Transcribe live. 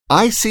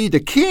"I see the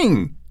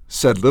king,"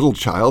 said Little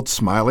Child,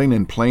 smiling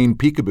and playing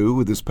peekaboo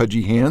with his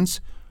pudgy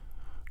hands.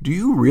 "Do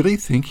you really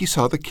think he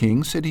saw the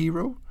king?" said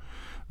Hero.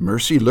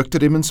 Mercy looked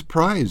at him in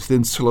surprise,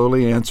 then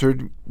slowly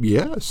answered,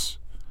 "Yes."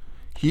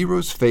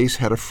 Hero's face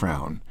had a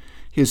frown.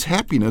 His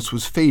happiness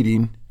was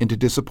fading into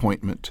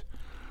disappointment.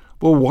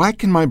 "Well, why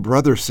can my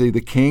brother see the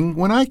king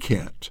when I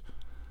can't?"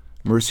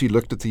 Mercy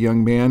looked at the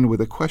young man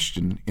with a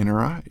question in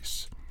her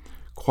eyes.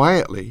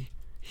 Quietly,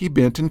 he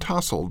bent and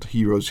tousled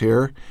Hero's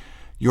hair.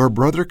 "Your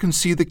brother can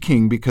see the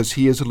king because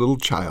he is a little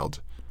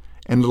child,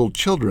 and little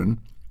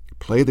children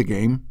play the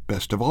game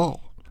best of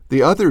all.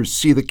 The others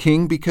see the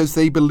king because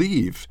they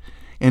believe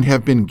and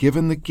have been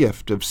given the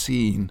gift of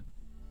seeing.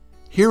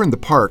 Here in the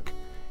park,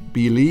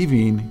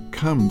 believing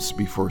comes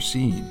before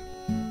seeing."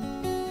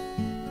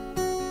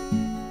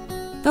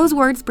 Those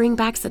words bring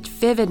back such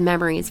vivid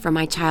memories from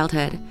my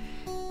childhood.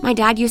 My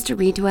dad used to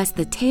read to us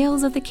The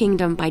Tales of the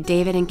Kingdom by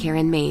David and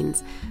Karen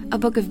Maines, a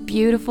book of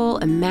beautiful,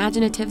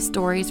 imaginative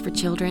stories for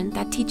children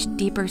that teach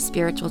deeper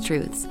spiritual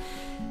truths.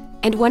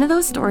 And one of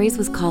those stories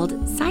was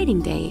called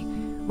Sighting Day,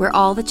 where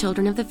all the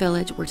children of the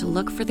village were to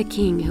look for the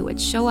king who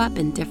would show up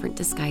in different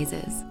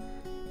disguises.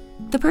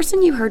 The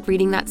person you heard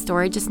reading that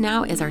story just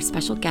now is our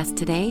special guest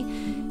today,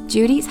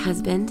 Judy's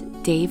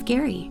husband, Dave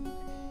Gary.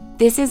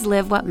 This is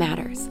Live What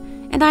Matters,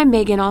 and I'm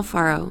Megan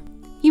Alfaro.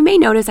 You may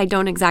notice I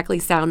don't exactly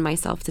sound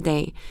myself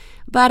today,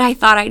 but I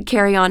thought I'd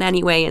carry on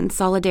anyway in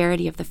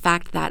solidarity of the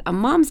fact that a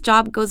mom's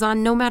job goes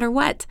on no matter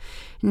what.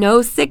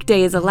 No sick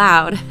days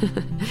allowed.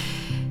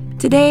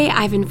 Today,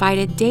 I've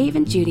invited Dave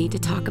and Judy to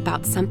talk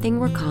about something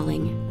we're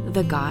calling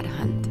the God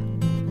Hunt.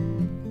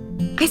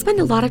 I spend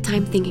a lot of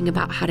time thinking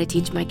about how to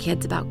teach my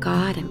kids about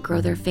God and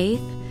grow their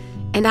faith,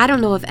 and I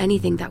don't know of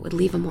anything that would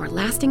leave a more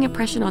lasting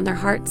impression on their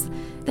hearts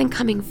than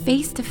coming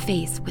face to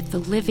face with the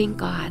living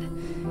God.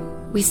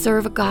 We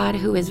serve a God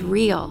who is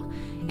real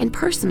and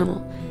personal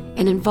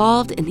and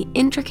involved in the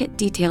intricate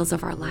details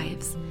of our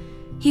lives.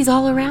 He's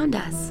all around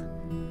us.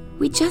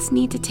 We just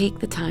need to take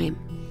the time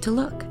to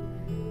look.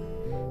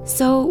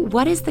 So,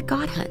 what is the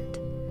God Hunt?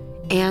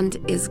 And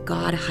is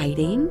God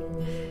hiding?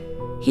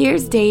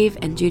 Here's Dave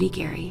and Judy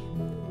Gary.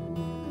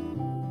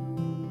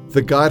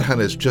 The God Hunt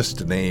is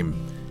just a name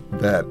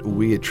that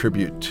we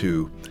attribute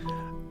to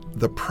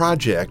the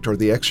project or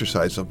the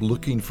exercise of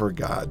looking for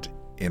God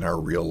in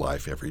our real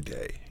life every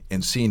day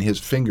and seeing his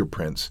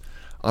fingerprints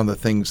on the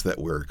things that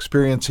we're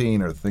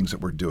experiencing or the things that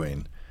we're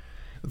doing.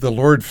 The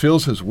Lord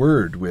fills his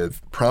word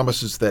with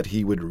promises that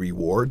he would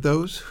reward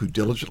those who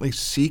diligently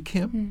seek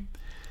him.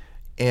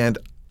 And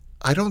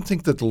I don't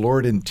think that the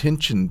Lord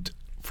intentioned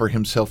for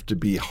himself to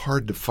be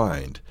hard to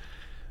find,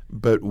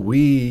 but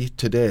we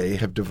today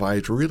have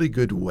devised really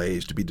good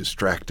ways to be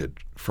distracted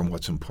from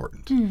what's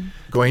important.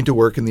 Going to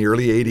work in the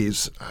early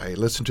 80s, I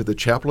listened to The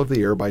Chapel of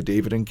the Air by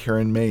David and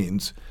Karen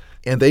Maines,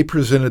 and they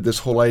presented this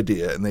whole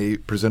idea, and they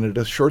presented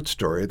a short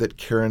story that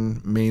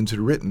Karen Maines had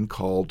written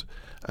called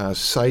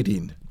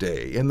Sighting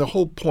Day. And the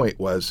whole point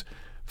was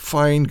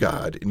find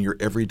God in your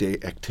everyday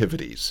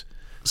activities.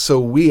 So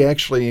we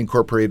actually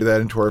incorporated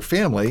that into our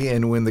family,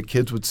 and when the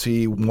kids would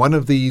see one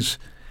of these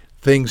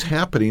things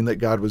happening that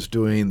God was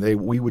doing,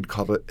 we would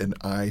call it an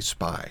I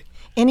spy.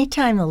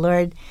 Anytime the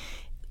Lord,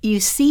 you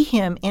see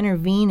him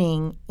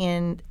intervening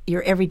in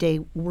your everyday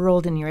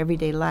world and your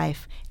everyday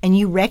life, and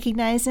you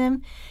recognize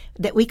him,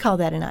 that we call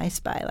that an I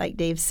spy, like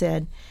Dave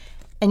said.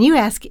 And you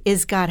ask,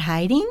 is God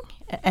hiding?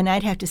 And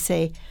I'd have to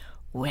say,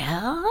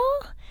 well,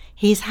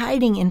 he's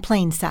hiding in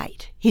plain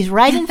sight. He's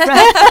right in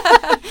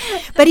front,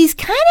 but he's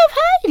kind of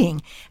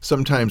hiding.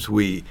 Sometimes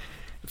we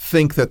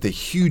think that the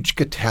huge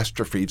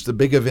catastrophes, the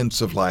big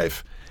events of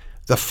life,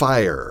 the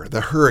fire,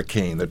 the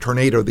hurricane, the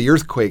tornado, the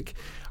earthquake,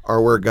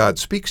 are where God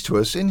speaks to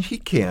us, and he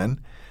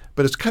can.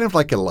 But it's kind of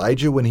like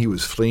Elijah when he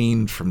was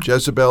fleeing from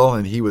Jezebel,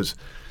 and he was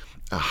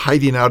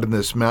hiding out in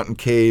this mountain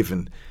cave,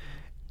 and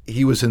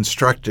he was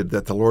instructed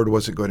that the Lord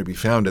wasn't going to be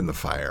found in the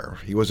fire.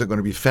 He wasn't going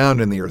to be found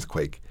in the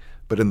earthquake,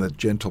 but in the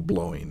gentle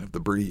blowing of the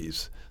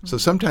breeze. So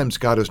sometimes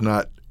God is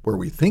not where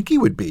we think he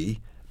would be,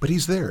 but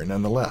he's there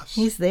nonetheless.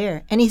 He's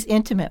there, and he's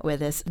intimate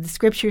with us. The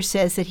scripture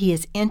says that he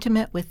is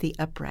intimate with the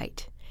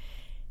upright.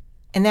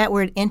 And that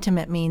word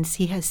intimate means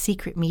he has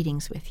secret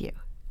meetings with you.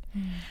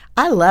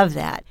 I love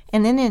that.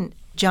 And then in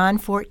John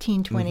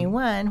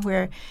 14:21,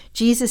 where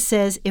Jesus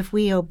says if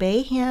we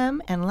obey him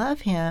and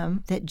love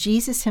him, that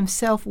Jesus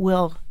himself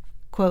will,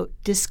 quote,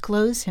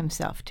 disclose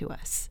himself to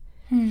us.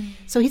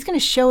 So he's going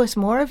to show us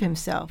more of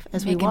himself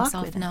as we walk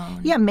with him.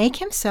 Known. Yeah, make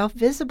himself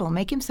visible,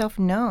 make himself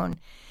known.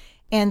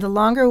 And the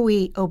longer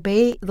we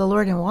obey the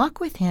Lord and walk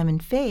with him in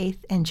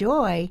faith and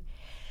joy,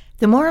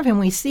 the more of him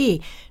we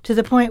see, to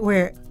the point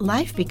where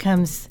life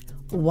becomes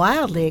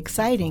wildly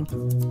exciting.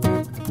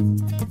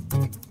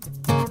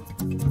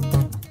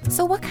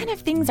 So what kind of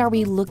things are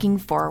we looking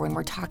for when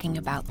we're talking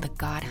about the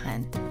God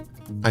Hunt?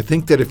 I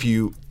think that if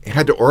you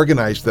had to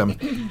organize them,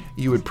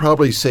 you would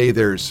probably say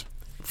there's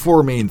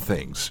four main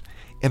things.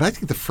 And I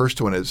think the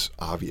first one is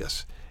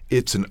obvious.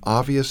 It's an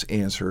obvious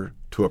answer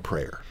to a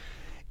prayer.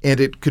 And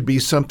it could be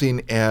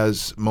something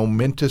as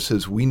momentous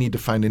as we need to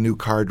find a new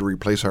car to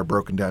replace our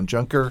broken down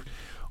junker,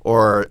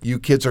 or you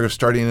kids are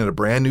starting in a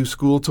brand new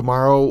school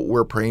tomorrow.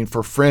 We're praying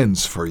for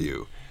friends for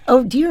you.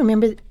 Oh, do you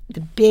remember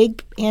the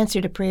big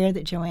answer to prayer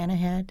that Joanna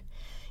had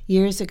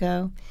years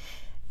ago?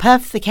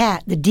 Puff the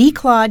cat, the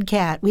declawed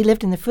cat. We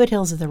lived in the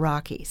foothills of the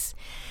Rockies.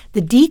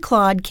 The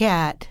declawed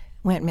cat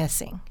went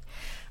missing.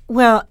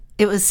 Well,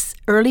 it was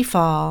early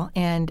fall,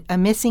 and a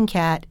missing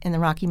cat in the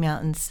Rocky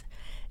Mountains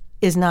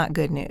is not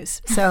good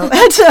news. So,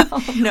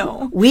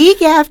 No.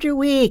 week after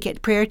week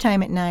at prayer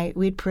time at night,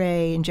 we'd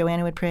pray, and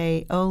Joanna would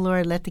pray, "Oh,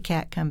 Lord, let the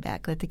cat come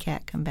back. Let the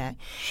cat come back."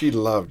 She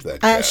loved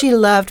that cat. She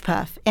loved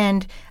Puff.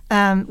 And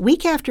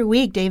week after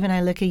week, Dave and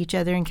I look at each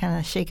other and kind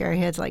of shake our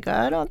heads like,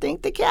 I don't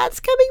think the cat's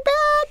coming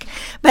back.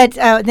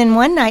 But then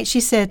one night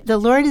she said, the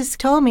Lord has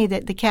told me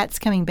that the cat's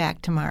coming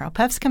back tomorrow.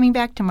 Puff's coming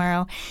back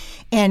tomorrow.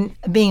 And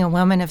being a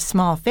woman of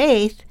small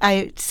faith,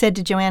 I said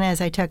to Joanna as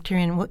I tucked her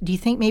in, do you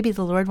think maybe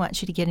the Lord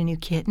wants you to get a new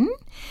kitten?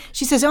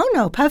 She says, oh,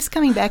 no, Puff's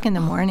coming back in the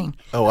morning.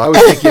 Oh, I was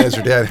thinking as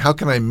her dad, how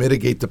can I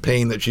mitigate the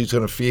pain that she's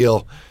going to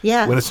feel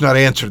when it's not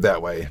answered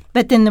that way?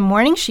 But then the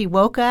morning she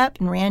woke up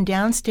and ran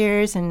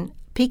downstairs and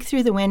peeked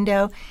through the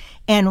window,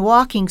 and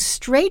walking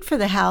straight for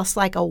the house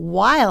like a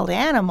wild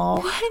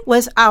animal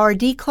was our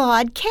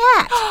declawed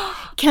cat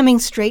coming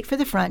straight for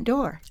the front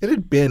door. It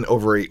had been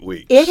over 8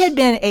 weeks. It had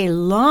been a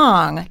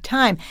long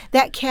time.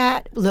 That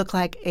cat looked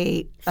like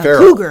a Feral.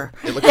 cougar.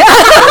 It looked like a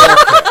feral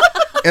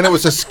cat. And it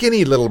was a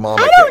skinny little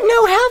mama I cat. don't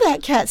know how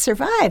that cat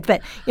survived,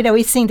 but,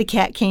 we seen the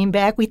cat came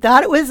back. We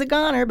thought it was a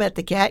goner, but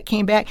the cat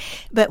came back.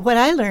 But what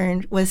I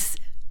learned was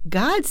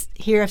God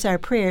hears our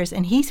prayers,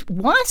 and he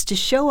wants to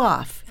show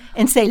off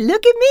and say,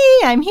 look at me,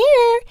 I'm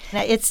here.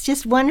 It's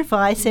just wonderful.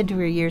 I said to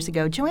her years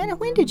ago, Joanna,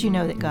 when did you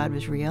know that God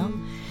was real?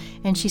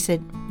 And she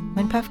said,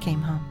 when Puff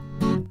came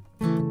home.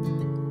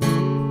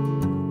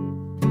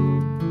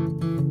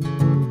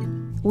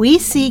 We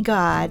see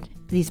God,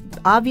 these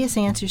obvious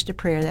answers to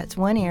prayer. That's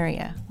one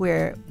area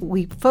where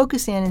we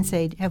focus in and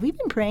say, have we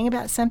been praying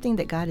about something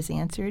that God has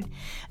answered?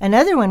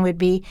 Another one would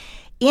be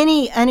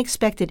any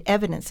unexpected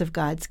evidence of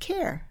God's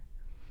care.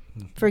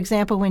 For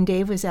example, when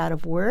Dave was out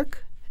of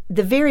work,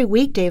 the very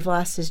week Dave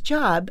lost his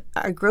job,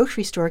 our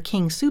grocery store,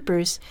 King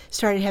Soopers,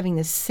 started having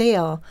this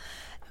sale,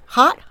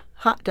 hot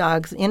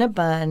dogs in a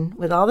bun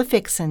with all the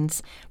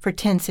fixins for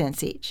 10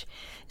 cents each.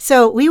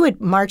 So we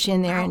would march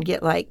in there and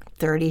get like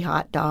 30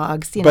 hot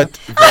dogs. But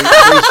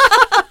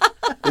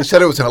they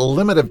said it was a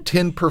limit of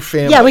 10 per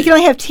family. Yeah, we could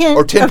only have 10,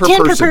 or 10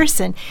 per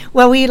person.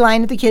 Well, we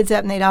lined the kids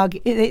up, and they'd all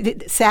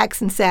get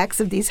sacks and sacks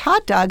of these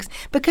hot dogs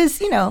because,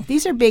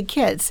 these are big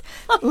kids.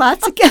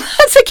 Lots of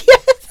kids.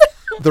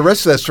 The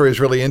rest of that story is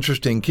really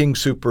interesting. King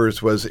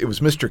Soopers was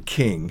Mr.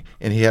 King,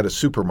 and he had a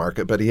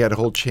supermarket, but he had a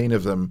whole chain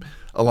of them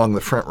along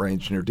the Front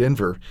Range near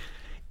Denver.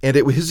 And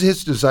it was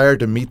his desire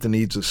to meet the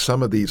needs of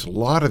a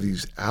lot of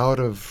these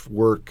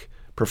out-of-work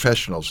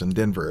professionals in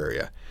Denver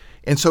area.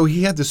 And so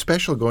he had this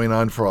special going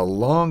on for a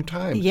long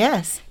time.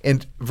 Yes.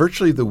 And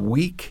virtually the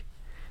week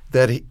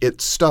that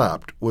it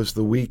stopped was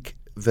the week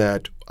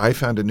that I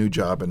found a new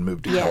job and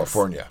moved to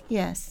California.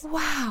 Yes.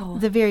 Wow.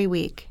 The very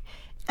week.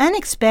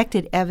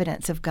 Unexpected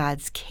evidence of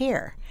God's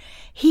care.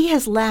 He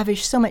has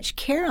lavished so much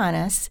care on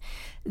us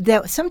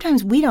that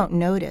sometimes we don't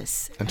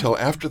notice. Until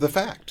after the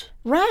fact.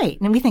 Right.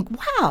 And we think,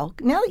 wow,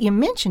 now that you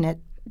mention it,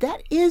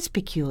 that is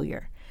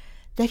peculiar.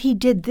 That he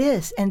did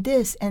this and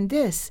this and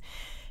this.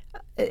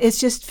 It's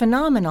just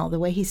phenomenal the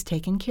way he's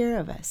taken care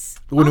of us.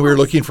 When we were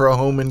looking for a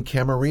home in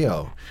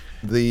Camarillo,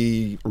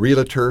 the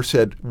realtor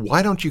said,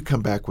 why don't you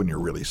come back when you're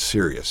really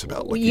serious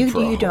about looking for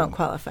a home? You don't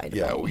qualify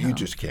to buy a you home.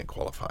 just can't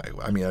qualify.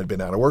 I mean, I'd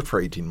been out of work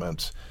for 18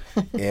 months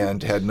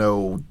and had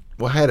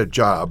I had a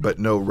job, but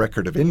no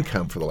record of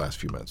income for the last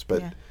few months.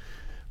 But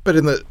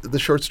in the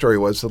short story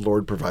was the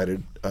Lord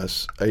provided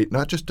us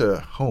not just a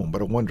home,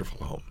 but a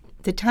wonderful home.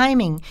 The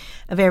timing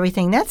of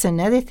everything, that's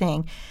another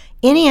thing.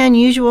 Any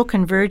unusual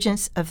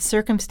convergence of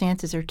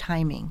circumstances or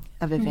timing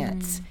of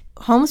events.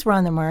 Homes were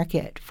on the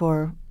market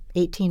for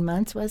 18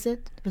 months, was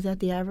it? Was that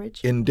the average?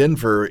 In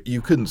Denver,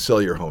 you couldn't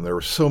sell your home. There were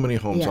so many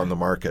homes on the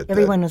market.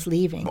 Everyone was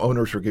leaving.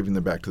 Owners were giving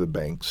them back to the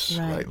banks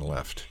right and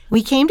left.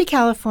 We came to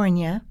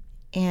California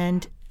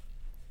and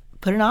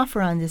put an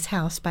offer on this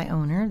house by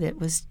owner that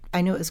was,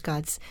 I knew it was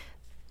God's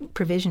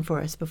provision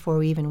for us before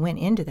we even went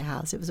into the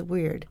house. It was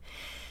weird.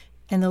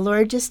 And the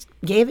Lord just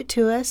gave it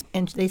to us,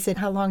 and they said,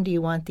 how long do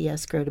you want the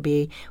escrow to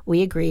be?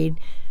 We agreed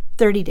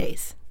 30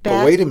 days.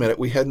 But wait a minute,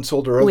 we hadn't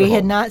sold our other home. We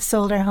had not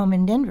sold our home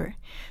in Denver.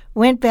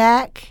 Went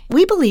back.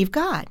 We believe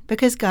God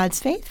because God's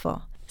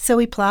faithful. So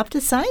we plopped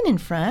a sign in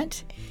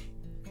front,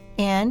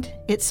 and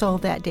it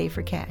sold that day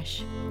for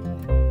cash.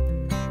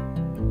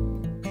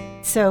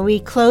 So we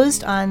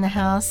closed on the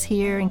house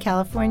here in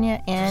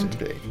California and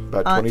same day.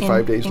 About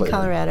 25 days later. In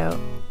Colorado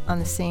on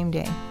the same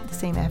day, the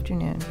same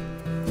afternoon.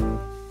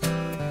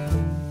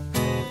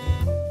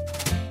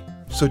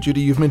 So,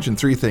 Judy, you've mentioned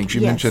three things. You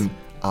Yes. mentioned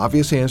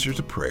obvious answers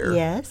to prayer,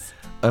 Yes.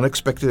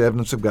 unexpected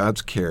evidence of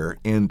God's care,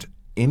 and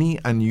any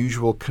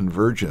unusual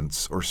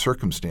convergence or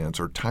circumstance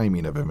or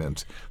timing of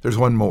events. There's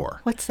one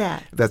more. What's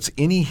that? That's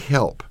any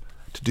help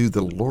to do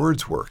the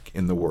Lord's work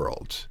in the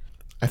world.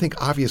 I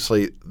think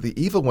obviously the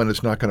evil one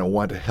is not going to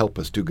want to help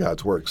us do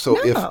God's work. So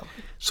No.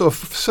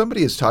 if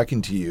somebody is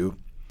talking to you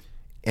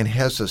and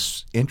has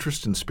this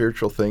interest in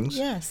spiritual things,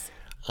 Yes.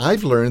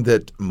 I've learned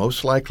that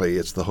most likely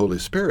it's the Holy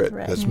Spirit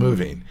Right. that's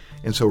moving.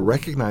 And so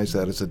recognize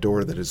that as a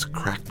door that is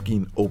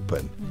cracking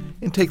open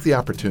and take the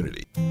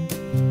opportunity.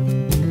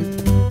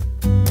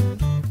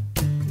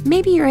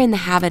 Maybe you're in the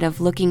habit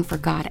of looking for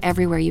God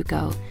everywhere you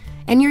go,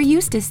 and you're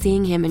used to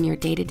seeing Him in your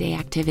day-to-day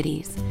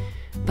activities.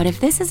 But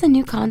if this is a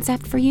new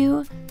concept for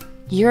you,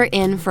 you're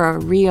in for a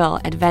real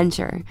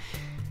adventure.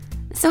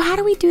 So how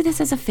do we do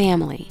this as a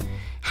family?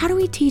 How do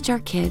we teach our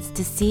kids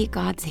to see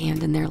God's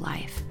hand in their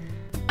life?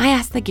 I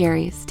asked the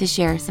Garys to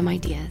share some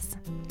ideas.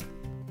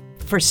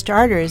 For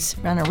starters,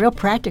 on a real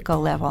practical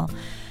level,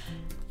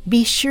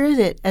 be sure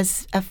that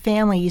as a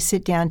family you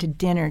sit down to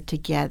dinner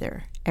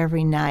together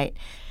every night,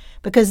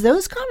 because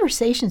those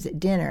conversations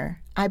at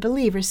dinner, I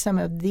believe, are some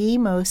of the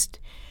most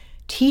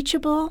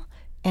teachable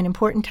and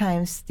important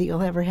times that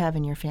you'll ever have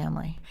in your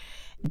family.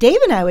 Dave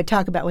and I would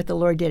talk about what the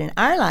Lord did in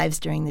our lives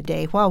during the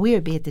day while we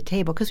would be at the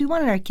table, because we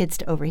wanted our kids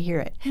to overhear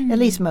it, at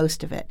least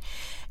most of it.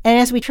 And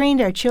as we trained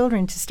our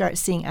children to start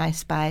seeing I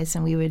Spies,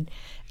 and we would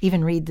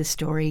even read the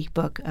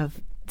storybook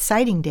of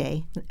Sighting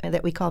Day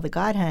that we call the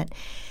God Hunt,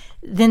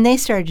 then they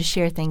started to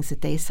share things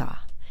that they saw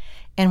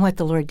and what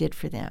the Lord did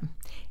for them.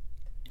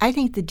 I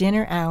think the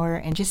dinner hour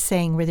and just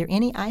saying, were there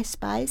any I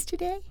Spies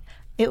today?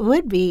 It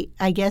would be,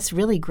 I guess,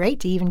 really great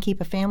to even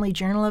keep a family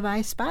journal of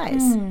I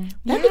Spies.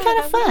 That'd be kind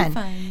of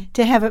fun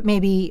to have it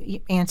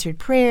maybe answered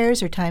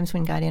prayers or times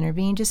when God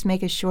intervened. Just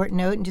make a short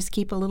note and just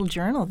keep a little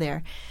journal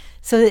there,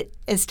 so that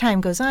as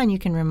time goes on, you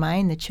can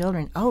remind the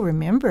children, oh,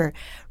 remember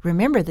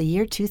the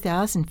year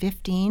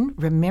 2015?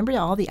 Remember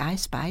all the I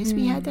Spies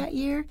we had that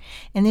year?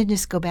 And then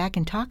just go back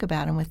and talk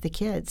about them with the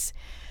kids.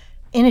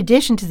 In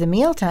addition to the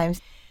meal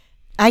times,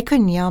 I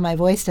couldn't yell. My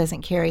voice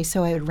doesn't carry,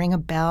 so I would ring a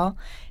bell,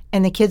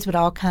 and the kids would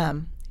all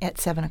come at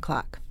 7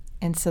 o'clock.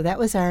 And so that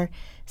was our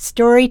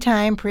story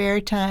time,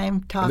 prayer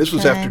time, talk time. And this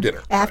was after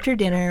dinner. After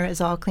dinner. It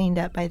was all cleaned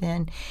up by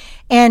then.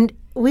 And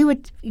we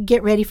would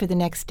get ready for the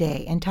next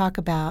day and talk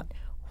about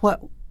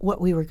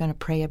what we were going to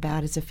pray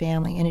about as a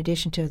family, in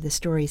addition to the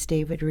stories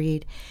Dave would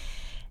read.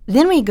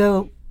 Then we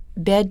go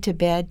bed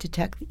to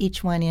tuck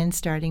each one in,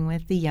 starting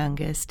with the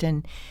youngest.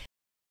 And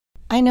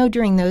I know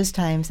during those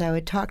times I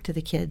would talk to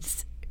the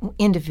kids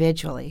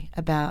individually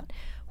about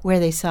where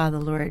they saw the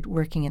Lord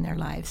working in their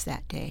lives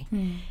that day.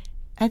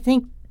 I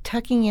think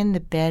tucking in the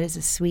bed is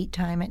a sweet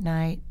time at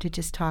night to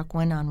just talk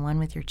one-on-one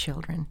with your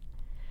children.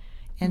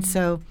 And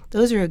so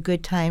those are a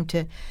good time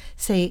to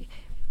say,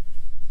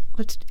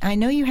 I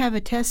know you have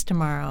a test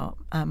tomorrow,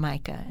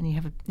 Micah,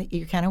 and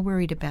you're kind of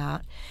worried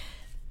about,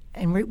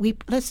 and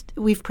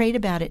we've prayed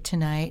about it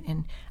tonight,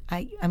 and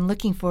I'm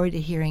looking forward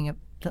to hearing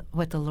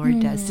what the Lord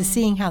does, to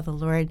seeing how the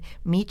Lord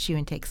meets you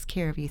and takes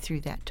care of you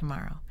through that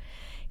tomorrow.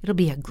 It'll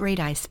be a great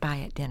I Spy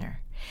at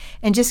dinner.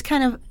 And just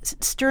kind of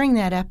stirring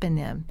that up in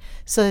them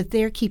so that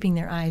they're keeping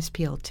their eyes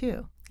peeled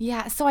too.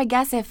 Yeah, so I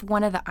guess if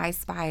one of the I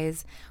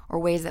Spies or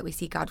ways that we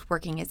see God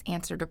working is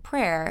answer to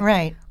prayer,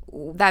 right,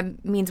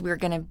 that means we're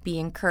going to be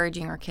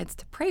encouraging our kids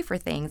to pray for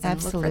things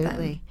and look for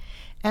them.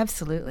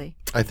 Absolutely.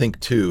 I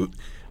think, too,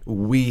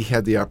 we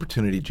had the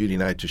opportunity, Judy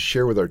and I, to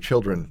share with our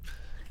children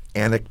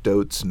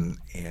anecdotes and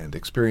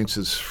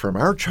experiences from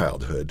our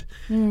childhood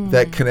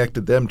that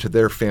connected them to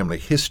their family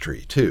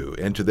history, too,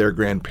 and to their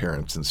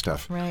grandparents and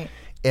stuff. Right.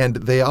 And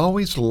they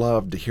always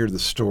loved to hear the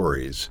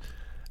stories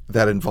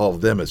that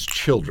involved them as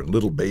children,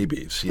 little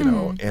babies,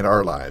 and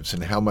our lives,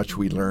 and how much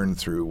we learned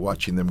through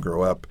watching them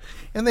grow up.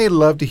 And they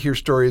loved to hear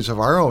stories of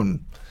our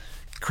own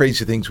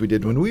crazy things we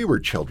did when we were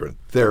children,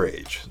 their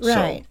age.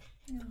 Right.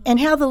 And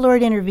how the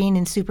Lord intervened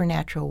in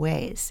supernatural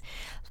ways.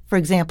 For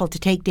example, to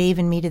take Dave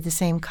and me to the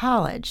same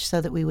college so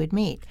that we would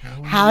meet.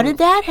 How did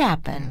that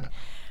happen? Yeah.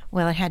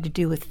 Well, it had to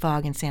do with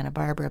fog in Santa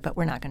Barbara, but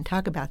we're not going to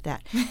talk about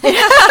that.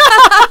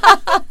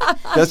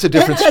 That's a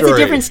different story. That's a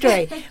different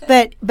story.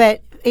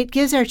 But it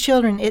gives our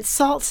children, it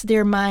salts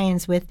their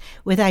minds with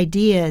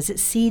ideas. It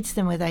seeds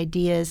them with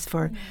ideas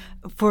for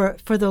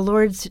the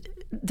Lord's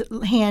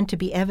hand to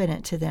be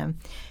evident to them.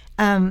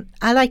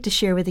 I like to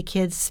share with the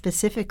kids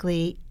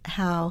specifically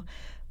how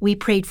we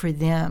prayed for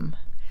them.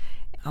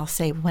 I'll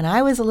say, when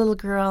I was a little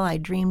girl, I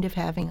dreamed of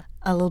having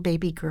a little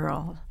baby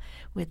girl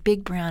with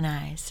big brown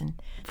eyes, and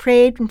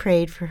prayed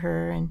for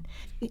her. And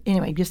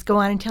anyway, just go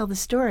on and tell the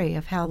story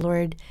of how,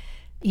 Lord,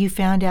 you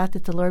found out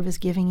that the Lord was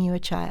giving you a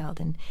child,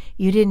 and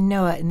you didn't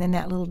know it, and then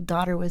that little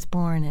daughter was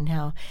born, and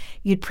how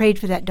you'd prayed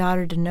for that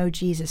daughter to know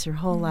Jesus her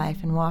whole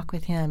life and walk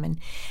with him, and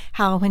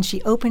how when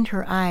she opened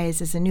her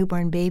eyes as a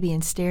newborn baby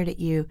and stared at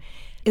you,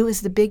 it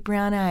was the big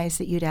brown eyes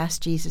that you'd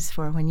asked Jesus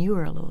for when you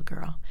were a little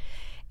girl.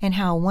 And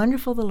how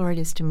wonderful the Lord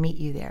is to meet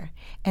you there,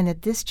 and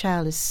that this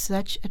child is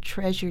such a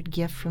treasured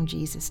gift from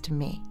Jesus to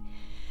me.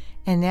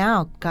 And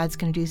now God's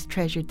going to do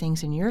treasured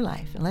things in your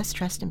life, and let's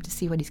trust him to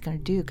see what he's going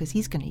to do, because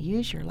he's going to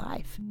use your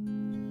life.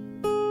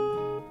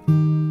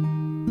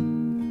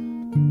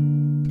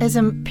 As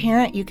a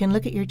parent, you can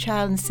look at your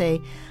child and say,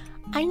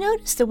 I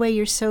notice the way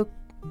you're so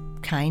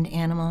kind to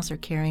animals or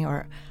caring,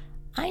 or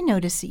I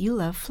notice that you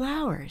love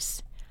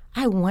flowers.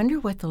 I wonder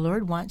what the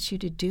Lord wants you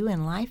to do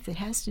in life that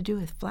has to do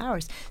with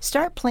flowers.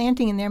 Start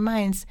planting in their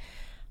minds,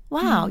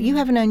 wow, you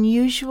have an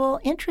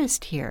unusual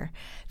interest here.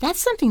 That's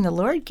something the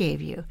Lord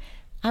gave you.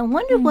 I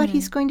wonder what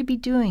He's going to be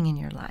doing in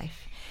your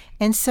life.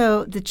 And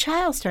so the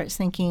child starts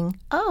thinking,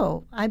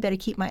 oh, I better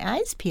keep my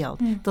eyes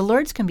peeled. The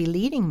Lord's going to be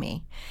leading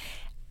me.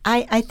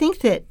 I think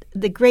that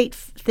the great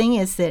thing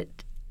is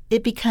that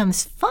it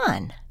becomes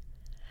fun.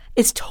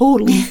 It's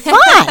totally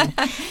fun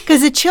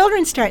because the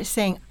children start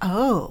saying,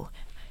 oh,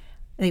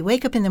 they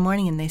wake up in the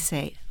morning and they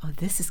say, oh,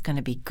 this is going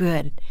to be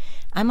good.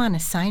 I'm on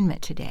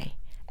assignment today,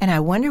 and I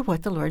wonder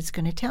what the Lord's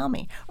going to tell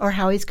me or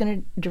how He's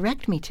going to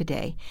direct me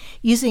today,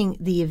 using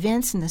the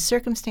events and the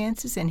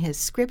circumstances and His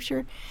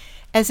Scripture.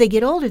 As they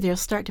get older, they'll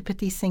start to put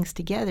these things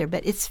together,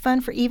 but it's fun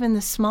for even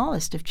the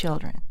smallest of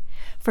children.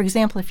 For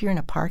example, if you're in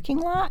a parking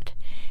lot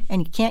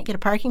and you can't get a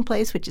parking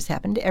place, which has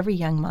happened to every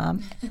young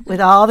mom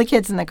with all the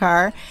kids in the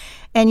car,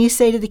 and you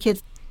say to the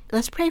kids,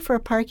 let's pray for a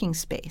parking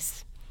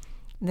space.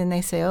 And then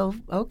they say, oh,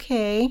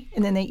 okay.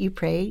 And then you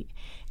pray.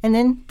 And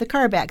then the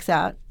car backs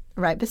out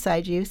right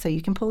beside you so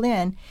you can pull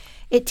in.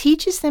 It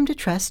teaches them to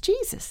trust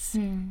Jesus.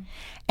 And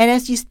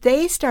as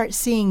they start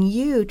seeing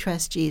you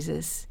trust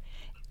Jesus,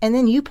 and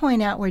then you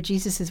point out where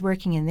Jesus is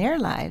working in their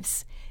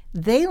lives,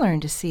 they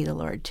learn to see the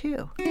Lord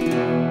too.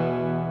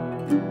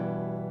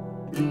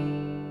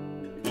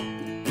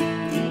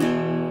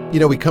 You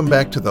know, we come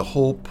back to the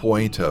whole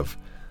point of,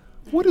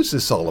 what is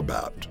this all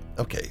about?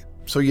 Okay,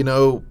 so you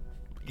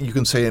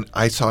can say,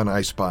 I saw and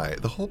I spy.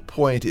 The whole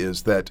point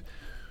is that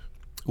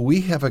we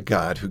have a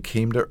God who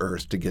came to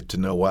earth to get to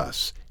know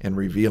us and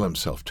reveal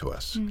Himself to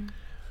us.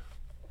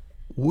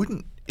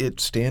 Wouldn't it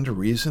stand to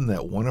reason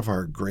that one of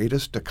our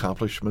greatest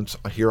accomplishments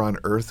here on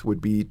earth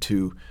would be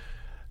to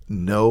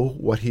know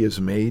what He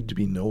has made to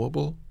be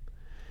knowable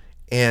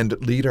and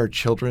lead our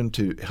children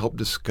to help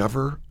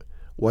discover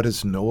what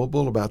is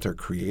knowable about their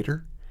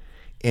Creator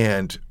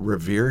and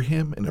revere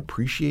Him and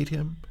appreciate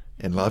Him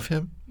and love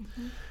Him?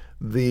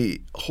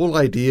 The whole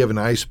idea of an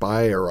I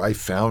spy or I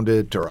found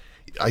it or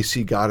I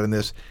see God in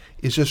this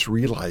is just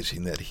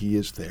realizing that He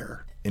is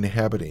there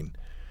inhabiting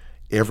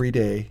every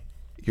day,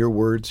 your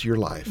words, your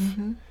life,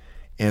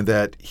 and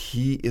that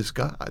He is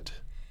God.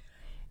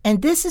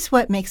 And this is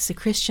what makes the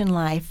Christian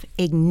life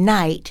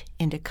ignite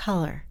into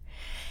color.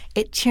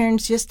 It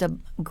turns just a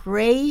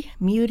gray,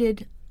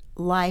 muted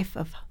life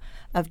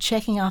of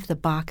checking off the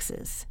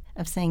boxes,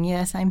 of saying,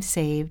 yes, I'm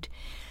saved.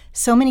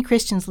 So many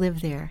Christians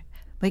live there.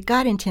 But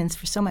God intends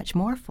for so much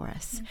more for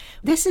us.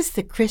 This is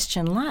the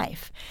Christian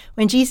life.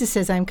 When Jesus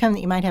says, I'm come that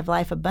you might have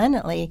life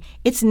abundantly,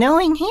 it's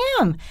knowing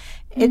Him.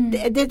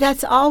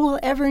 That's all we'll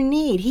ever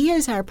need. He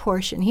is our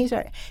portion.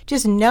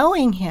 Just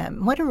knowing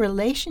Him. What a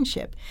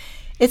relationship.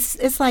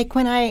 It's like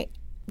when I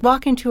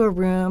walk into a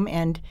room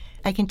and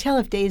I can tell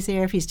if Dave's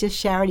there, if he's just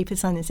showered, he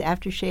puts on this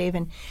aftershave,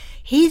 and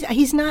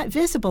he's not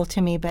visible to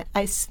me, but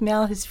I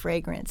smell his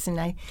fragrance, and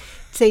I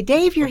say,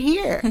 Dave, you're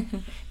here.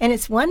 And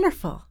it's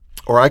wonderful.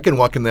 Or I can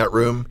walk in that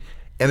room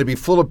and it'd be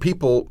full of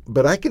people,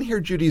 but I can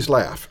hear Judy's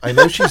laugh. I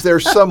know she's there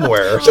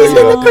somewhere. She's in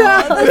the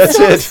crowd. That's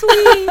so it.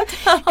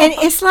 Sweet. And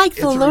it's like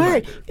the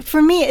Lord.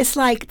 For me, it's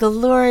like the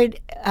Lord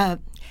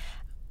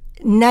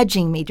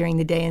nudging me during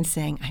the day and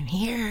saying, I'm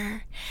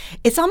here.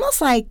 It's almost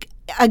like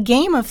a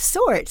game of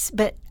sorts,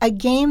 but a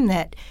game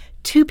that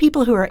two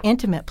people who are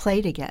intimate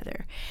play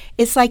together.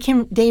 It's like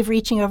Dave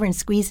reaching over and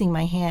squeezing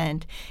my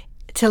hand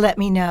to let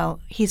me know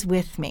He's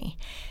with me.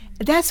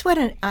 That's what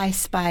an I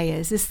spy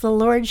is. It's the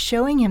Lord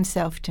showing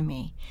Himself to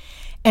me.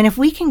 And if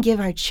we can give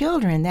our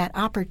children that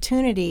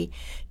opportunity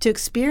to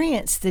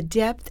experience the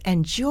depth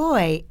and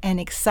joy and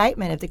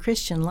excitement of the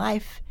Christian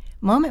life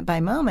moment by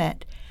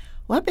moment,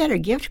 what better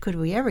gift could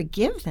we ever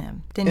give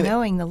them than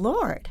knowing the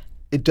Lord?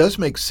 It does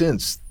make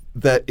sense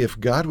that if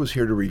God was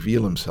here to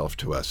reveal Himself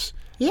to us,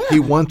 Yeah.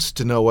 He wants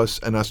to know us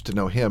and us to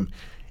know Him.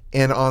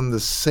 And on the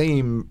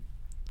same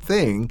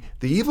thing,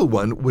 the evil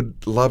one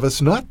would love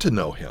us not to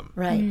know Him.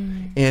 Right.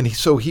 And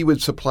so he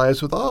would supply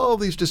us with all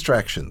these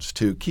distractions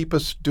to keep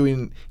us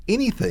doing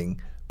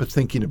anything but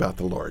thinking about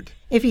the Lord.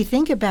 If you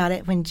think about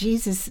it, when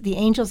the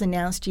angels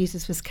announced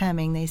Jesus was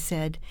coming, they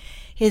said,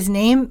 His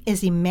name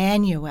is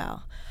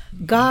Emmanuel,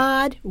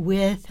 God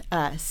with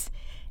us.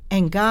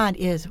 And God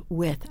is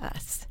with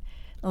us.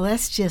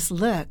 Let's just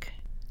look,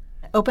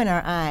 open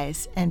our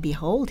eyes, and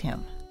behold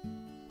Him.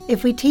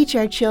 If we teach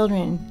our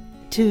children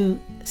to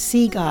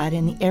see God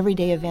in the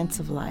everyday events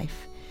of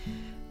life,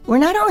 we're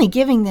not only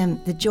giving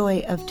them the joy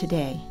of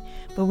today,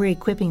 but we're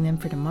equipping them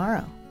for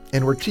tomorrow.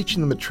 And we're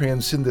teaching them to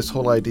transcend this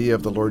whole idea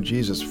of the Lord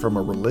Jesus from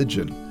a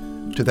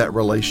religion to that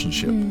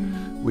relationship,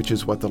 which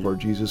is what the Lord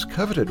Jesus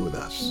coveted with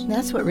us.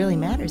 That's what really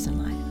matters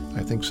in life.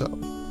 I think so.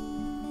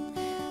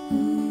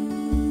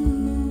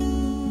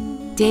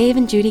 Dave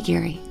and Judy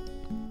Geary.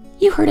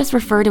 You heard us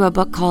refer to a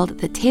book called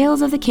The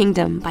Tales of the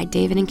Kingdom by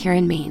David and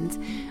Karen Maines,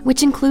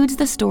 which includes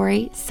the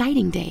story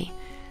Sighting Day.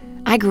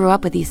 I grew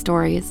up with these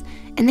stories,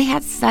 and they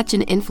had such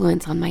an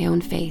influence on my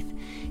own faith,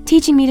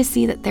 teaching me to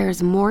see that there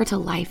is more to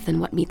life than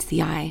what meets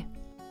the eye.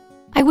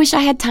 I wish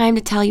I had time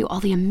to tell you all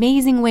the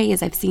amazing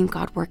ways I've seen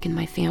God work in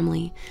my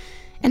family,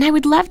 and I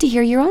would love to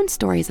hear your own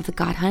stories of the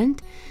God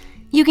Hunt.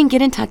 You can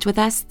get in touch with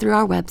us through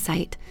our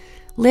website,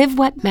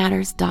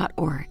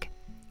 livewhatmatters.org.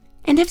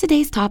 And if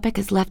today's topic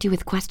has left you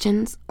with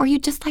questions, or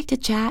you'd just like to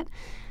chat,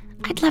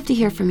 I'd love to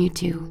hear from you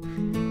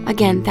too.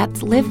 Again,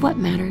 that's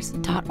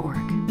livewhatmatters.org.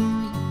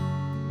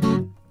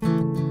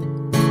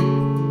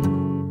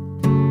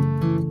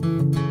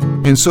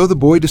 And so the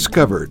boy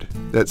discovered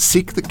that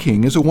Seek the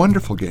King is a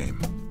wonderful game.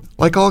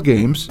 Like all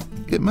games,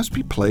 it must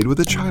be played with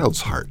a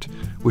child's heart,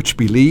 which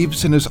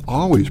believes and is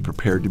always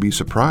prepared to be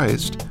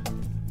surprised,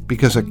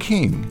 because a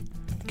king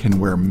can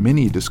wear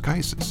many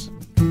disguises.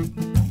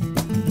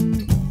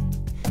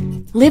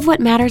 Live What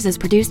Matters is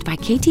produced by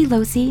KT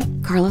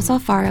Losi, Carlos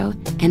Alfaro,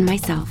 and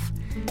myself.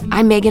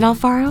 I'm Megan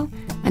Alfaro.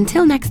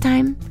 Until next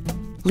time,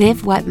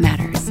 live what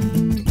matters.